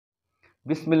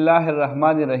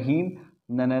बिस्मिल्लाहिर्रहमानिर्रहीम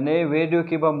नन्हे वीडियो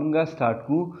के बाद मुंगा स्टार्ट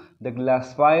कू the class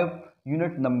 5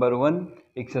 unit number 1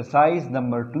 exercise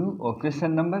number 2 और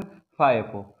क्वेश्चन नंबर 5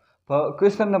 हो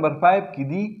क्वेश्चन नंबर 5 की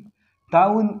दी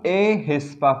टाउन ए his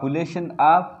population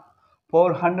of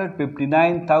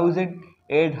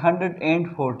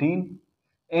 459,814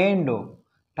 and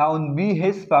town be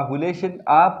his population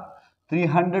of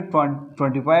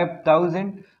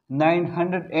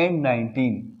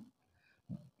 325,919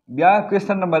 या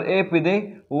क्वेश्चन नंबर ए पे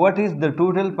दे what is the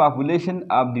total population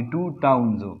of the two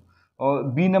towns और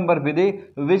B number पे दे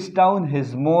विच town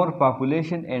has more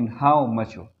population and how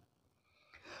much हो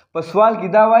पर सवाल की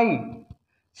दावाई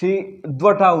चे दो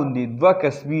टाउन दी दो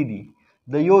कस्बी दी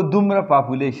द यो दुम्र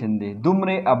पॉपुलेशन दे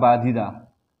दुम्रे आबादी दा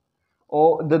और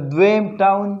द द्वेम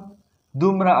टाउन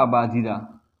दुम्र आबादी दा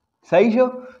सही छो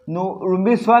नो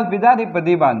रुम्बे सवाल पिदा दे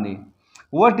पदे बांधे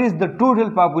What is the total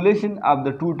population of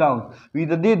the two towns?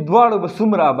 With the द्वारो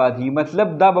बसुमर आबादी मतलब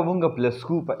दा बबुंगा प्लस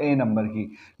कू पर ए नंबर की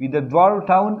with the द्वारो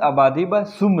टाउन आबादी बा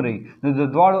सुमरे न द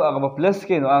द्वारो अगर प्लस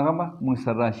के नो आगा बा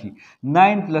मुसराशी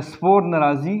 9 + 4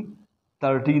 नाराजी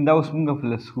 13 दा उसमुंगा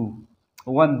प्लस कू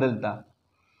 1 दलता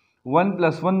 1 +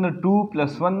 1 2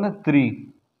 + 1 3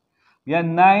 या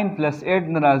 9 +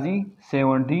 8 नाराजी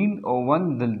 17 और 1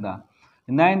 दलता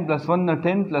 9 + 1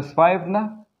 10 + 5 ना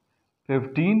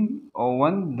 15 और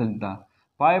 1 दलता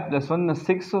 5 + 1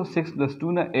 6 हो 6 +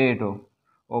 2 8 हो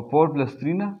और 4 +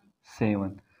 3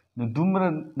 7 नो दुम्र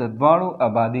दद्वारो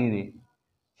आबादी रे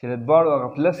चल दद्वारो अगर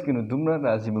प्लस के नो दुम्र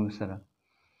राजी मुसरा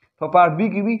for part B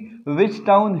की भी which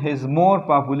town has more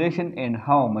population and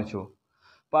how much हो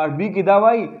part B की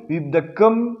दवाई with the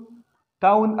कम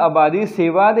टाउन आबादी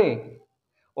सेवा दे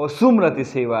और सुमरती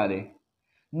सेवा दे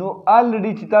नो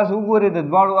ऑलरेडी चिता सुगोरे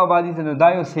दद्वारो आबादी से नो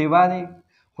दायो सेवा दे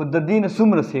खुद दीन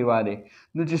सुम्र सेवा दे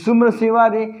नु ची सुम्र सेवा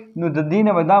दे नु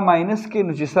दीन बदा माइनस के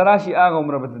नु ची सराशी आगा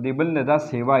उम्र बता दे बल ने दा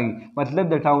सेवाई मतलब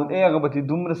द टाउन ए आगा बती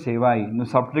दुम्र सेवाई नु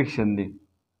सब्ट्रैक्शन दे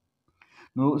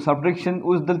नु सब्ट्रैक्शन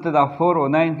उस दल दा 4 और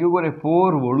 9 क्यों करे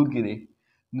 4 वोडू की दे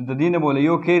नु दीन बोले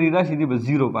यो केरी राशि दी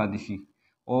 0 पादिशी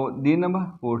और दीन नंबर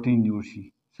 14 जूरशी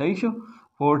सही छो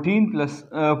 14 -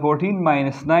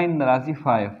 9 राशि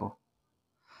 5 हो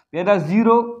या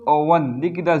 0 और 1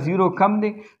 देखिए दा 0 कम दे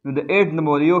नु द 8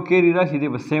 नंबर यो केरी राशि दे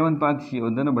 7 पाती और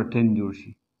द नंबर 10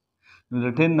 जोड़शी नु द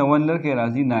 10 न 1 लड़के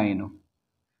राशि 9 हो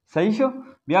सही छो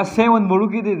या 7 बड़ू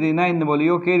की दे 9 नंबर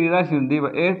यो केरी राशि दे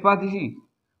 8 पाती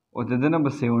और द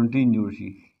नंबर 17 जोड़शी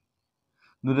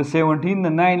नु द 17 न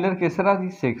 9 लड़के सरासी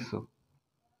 6 हो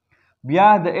या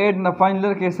द 8 न 5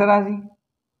 लड़के सरासी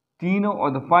 3 हो और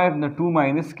द 5 न 2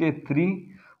 माइनस के 3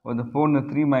 और द 4 न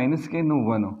 3 माइनस के नो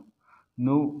 1 हो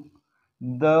नो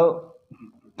द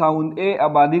टाउन ए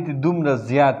आबादी थी दुम्र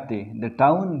ज्यादा द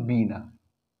टाउन बी ना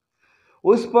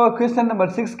उस पर क्वेश्चन नंबर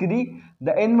 6 की दी the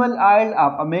annual yield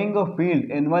of a mango field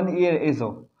in 1 year is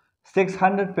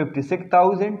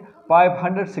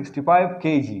 656,565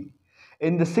 kg.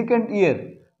 In the second year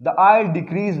the yield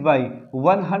decreased by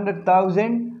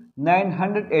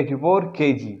 100,984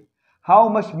 kg. How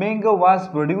much mango was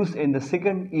produced in the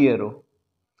second year?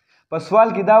 पर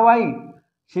सवाल की दावाई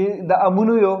द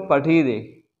अमुनो यो पठी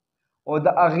दे और द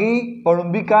अगी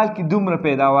पड़ुम्बी काल की दुम्र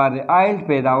पैदावार है आइल्ड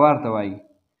पैदावार तवाई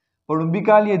पड़ुम्बी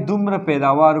काल ये दुम्र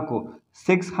पैदावार को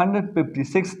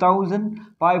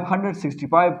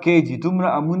 656,565 kg दुम्र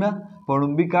अमुना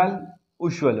पड़ुम्बी काल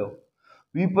उश्वलो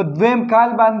विपद्वेम काल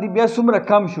बांधी बिया सुम्र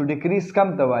कम शु डिक्रीज कम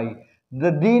तवाई द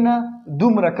दीना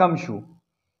दुम्र कम शु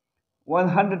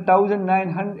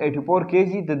 100,984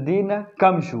 kg द दीना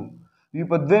कम शु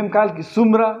विपद्वेम काल की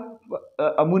सुम्र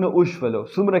अमुना उश्वलो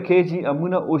सुम्र केजी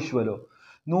अमुना उश्वलो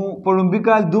नु पड़ुम्बी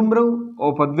काल दुम्र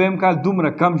और पद्वेम काल दुम्र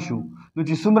कम शु नु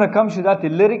ची सुम्र कम शु दाते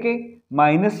लड़के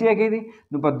माइनस या के दे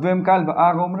नु पद्वेम काल बा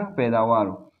आगा उम्र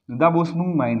पैदावारो नु दा बोसमु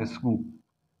माइनस कू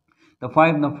द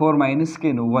 5 न 4 माइनस के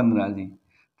नु 1 राजी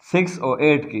 6 और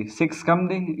 8 के 6 कम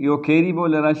दे यो केरी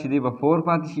बोल राशि दे बा 4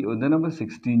 पाती और द नंबर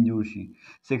 16 जोशी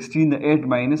 16 न 8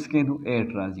 माइनस के नु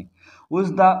 8 राजी उस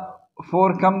दा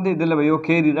 4 कम दे दल यो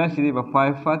केरी राशि दे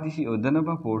 5 फाती और दन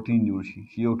 14 जोड़शी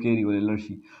यो केरी वाले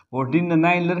लड़शी 14 न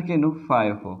 9 लड़के नो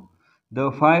 5 हो द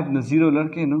 5 न 0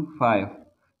 लड़के नो 5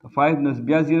 तो 5 न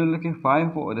 0 लड़के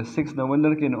 5 हो और 6 न 1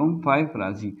 लड़के नो 5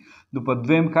 राजी दु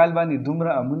पद्वेम काल बानी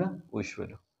दुम्रा अमुना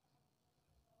उश्वलो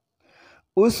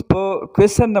उस पर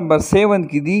क्वेश्चन नंबर 7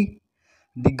 की दी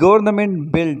the government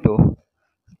built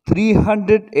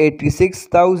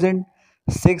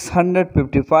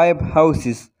 386,655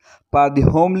 houses for the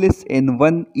homeless in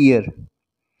 1 year.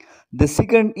 The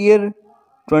second year,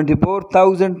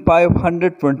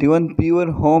 24,521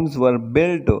 fewer homes were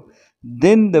built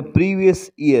than the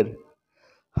previous year.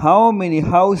 How many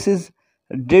houses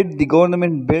did the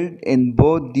government build in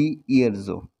both the years?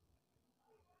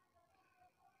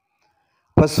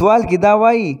 په سوال کې دا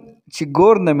وایي چې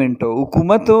ګورنمنټ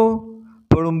حکومتو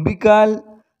په لومبي کال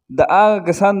د هغه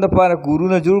کسانو دپاره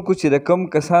کورونه جوړ کړو چې د کم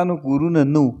کسانو کورونه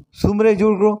نه وو. څومره یې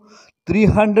جوړ کړو؟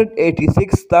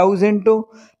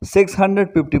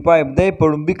 386,655. دی په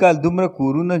لومبي کال دومره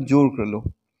کورونه جوړ کړلو.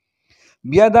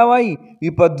 بیا دا وایي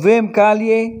په دویم کال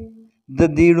یې د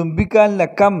دې لومبي کال نه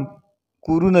کم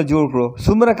کورونه جوړ کړو.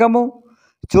 څومره کم و؟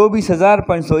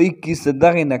 24,521. د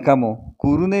دغې نه کم و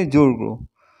کورونه یې جوړ کړو.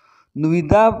 نو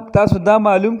دا تاسو دا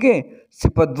معلوم کې چې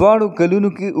په دواړو کلونو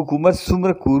کې حکومت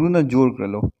څومره کورونه جوړ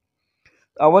کړلو.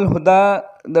 اول خو دا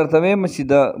درته وایم چې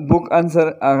د بک انسر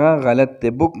هغه غلط دی.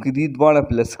 بک کې دي دواړه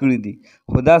پلس کړي دي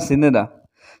خو داسې نه ده.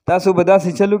 تاسو به داسې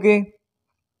چلو کې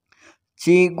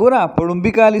چې ګوره په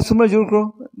لومبي کال یې څومره جوړ کړو.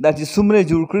 دا چې څومره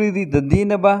جوړ کړي دي د دې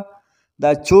نه به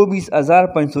دا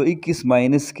 24,521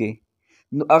 ماینس کې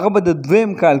نو هغه به د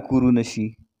دویم کال کورونه شي.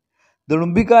 د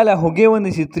لومبي کال هغې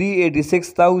ونیسي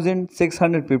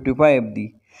 386,655 دي.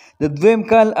 د دویم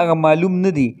کال هغه معلوم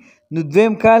نه دي. نو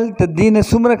دویم کال ته دې نه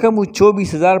څومره کم و؟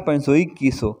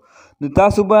 24,521. نو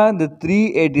تاسو به د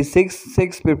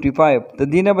 386,655 د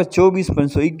دې نه به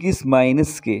 24,521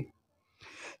 ماینس کې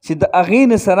چې د هغې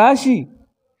نه څه راشي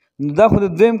نو دا خو د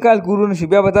دویم کال کورونه شي.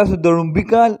 بیا به تاسو د لومبي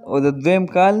کال او د دویم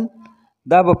کال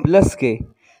دا به پلس کې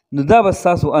نو دا به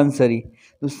ستاسو انسر وي.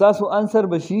 نو ستاسو انسر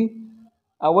به شي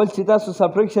اول چې تاسو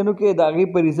سبټریکشن وکړئ د هغې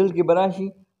په ریزلټ کې به راشي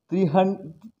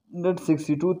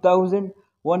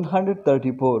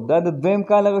 362,134. دا د دویم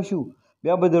کال هغه شو.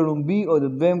 بیا به د لومبي او د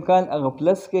دویم کال هغه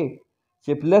پلس کې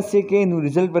چې پلس یې کې نو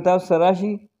ریزلټ به تاسو سره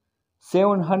راشي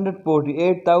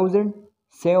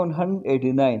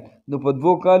 748,789. نو په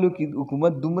دوو کالو کې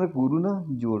حکومت دومره کورونه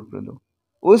جوړ کړلو.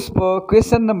 اوس په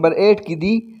کوېسچن نمبر 8 کې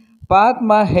دي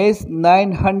فاطمه has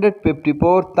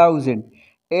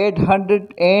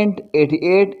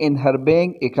 954,888 in her bank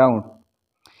account.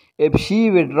 If she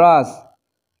withdraws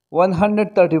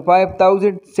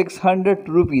 135,600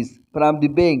 rupees from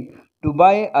the bank to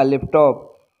buy a laptop,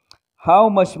 how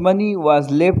much money was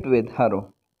left with her?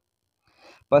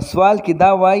 په سوال کې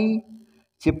دا وایي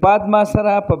چې فاطمه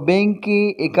سره په بینک کې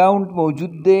اکاونټ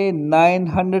موجود دی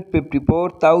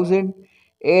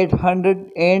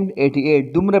 954,888.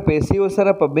 دومره پیسې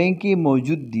ورسره په بینک کې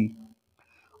موجود دي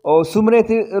او څومره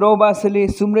یې راوباسلې،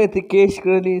 څومره یې کیش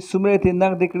کړلې، څومره یې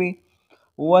نغد کړې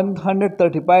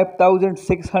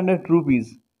 135,600 روپیز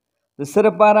د څه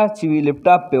لپاره چې وي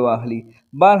لیپټاپ پې واخلي.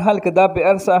 بهرحال که دا پې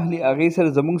هر څه اخلي هغې سره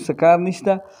زموږ څه کار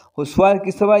نشته. خو سوال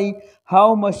کې څه وایي how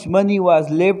much money was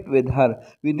left with her.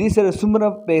 وي دې سره څومره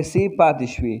پیسې پاتې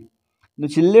شوې. نو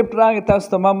چې لیفټ راغی تاسو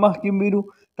ته ما مخکې ویلو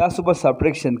تاسو به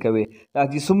سبټریکشن کوئ دا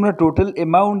چې څومره ټوټل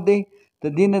اماونټ دی د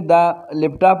دې نه دا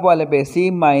لیپټاپ والا پیسې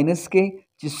ماینس کې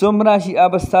چې څومره راشي هغه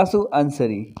به ستاسو انسر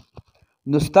وي.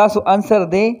 نو ستاسو انسر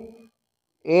دی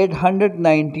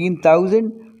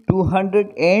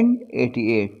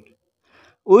 819,288.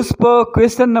 اوس په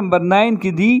کوېسچن نمبر 9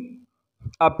 کې دي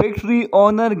a factory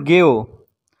owner gave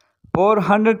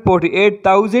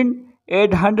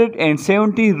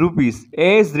 448,870 rupees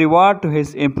as reward to his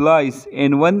employees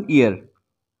in 1 year.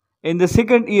 In the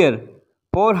second year,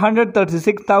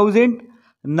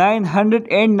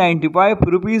 436,995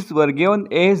 rupees were given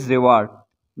as reward.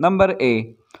 Number A.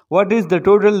 What is the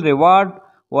total reward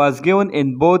was given in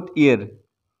both years?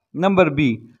 Number B.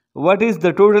 What is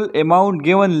the total amount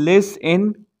given less in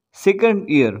second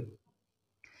year?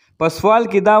 په سوال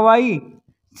کې دا وایي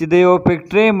چې د یو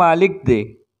فیکټرۍ مالک دی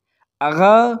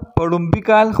هغه په لومبي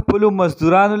کال خپلو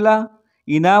مزدورانو له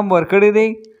انعام ورکړی دی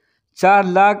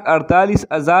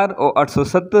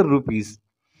 4,48,870 روپیز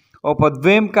او په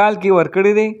دویم کال کې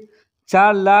ورکړی دی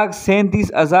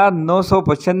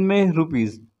 4,37,995 روپیز.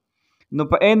 نو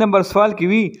په A نمبر سوال کې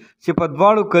وي چې په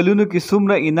دواړو کلونو کې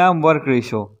څومره انعام ورکړی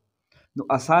شو. نو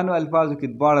اسانو الفاظو کې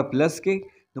دواړه پلس کې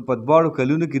نو په دواړو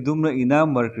کلونو کې دومره انعام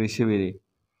ورکړی شوی دی.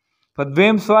 په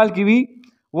دویم سوال کې وي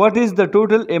what is the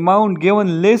total amount given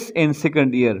less in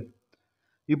second year.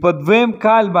 په دویم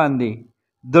کال باندې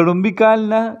د لومبي کال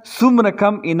نه څومره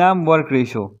کم انعام ورکړی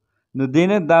شو نو دې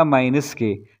نه دا ماینس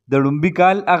کې د لومبي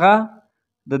کال هغه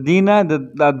د دې نه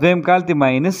د دویم کال ته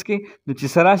ماینس کې نو چې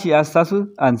څه راشي هغه ستاسو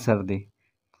انسر دی.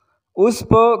 اوس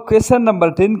په کوېسچن نمبر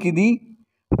 10 کې دي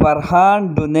Farhan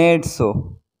donates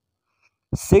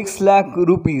 6 lakh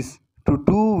rupees to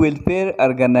 2 welfare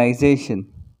organization.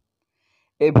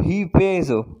 If he pays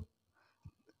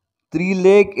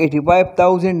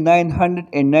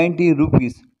 3,85,990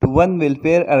 rupees to one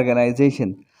welfare organization,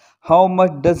 how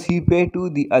much does he pay to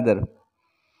the other?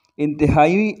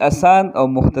 انتہائی آسان او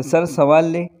مختصر سوال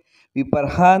لے وی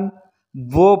فرحان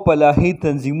دو پلاحی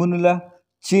تنظیمونو له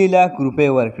 6 लाख روپۍ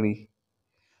ورکړي.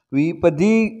 وی په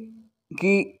دې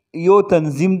کې یو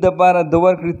تنظیم دپاره د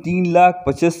ورکړي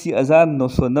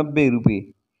 3,85,990 روپۍ.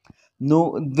 نو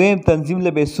دویم تنظیم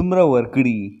له به څومره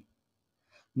ورکړي؟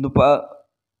 نو په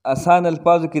آسان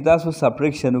الفاظو کې تاسو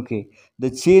سبټریکشن وکړئ. د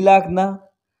 6 लाख نه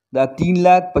دا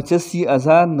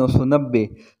 3,85,990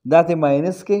 دا ته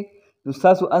ماینس کې نو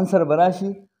ستاسو انسر به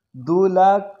راشي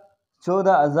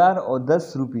 2,14,010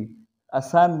 روپۍ.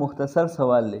 آسان مختصر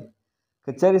سوال دی.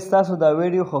 که چېرې ستاسو دا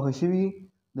ویډیو خوښه شوي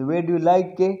نو ویډیو لایک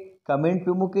کړئ، کمنټ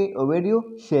پې مو وکړئ او ویډیو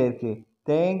شیر کړئ.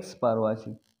 تھینکس فار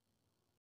واچنګ.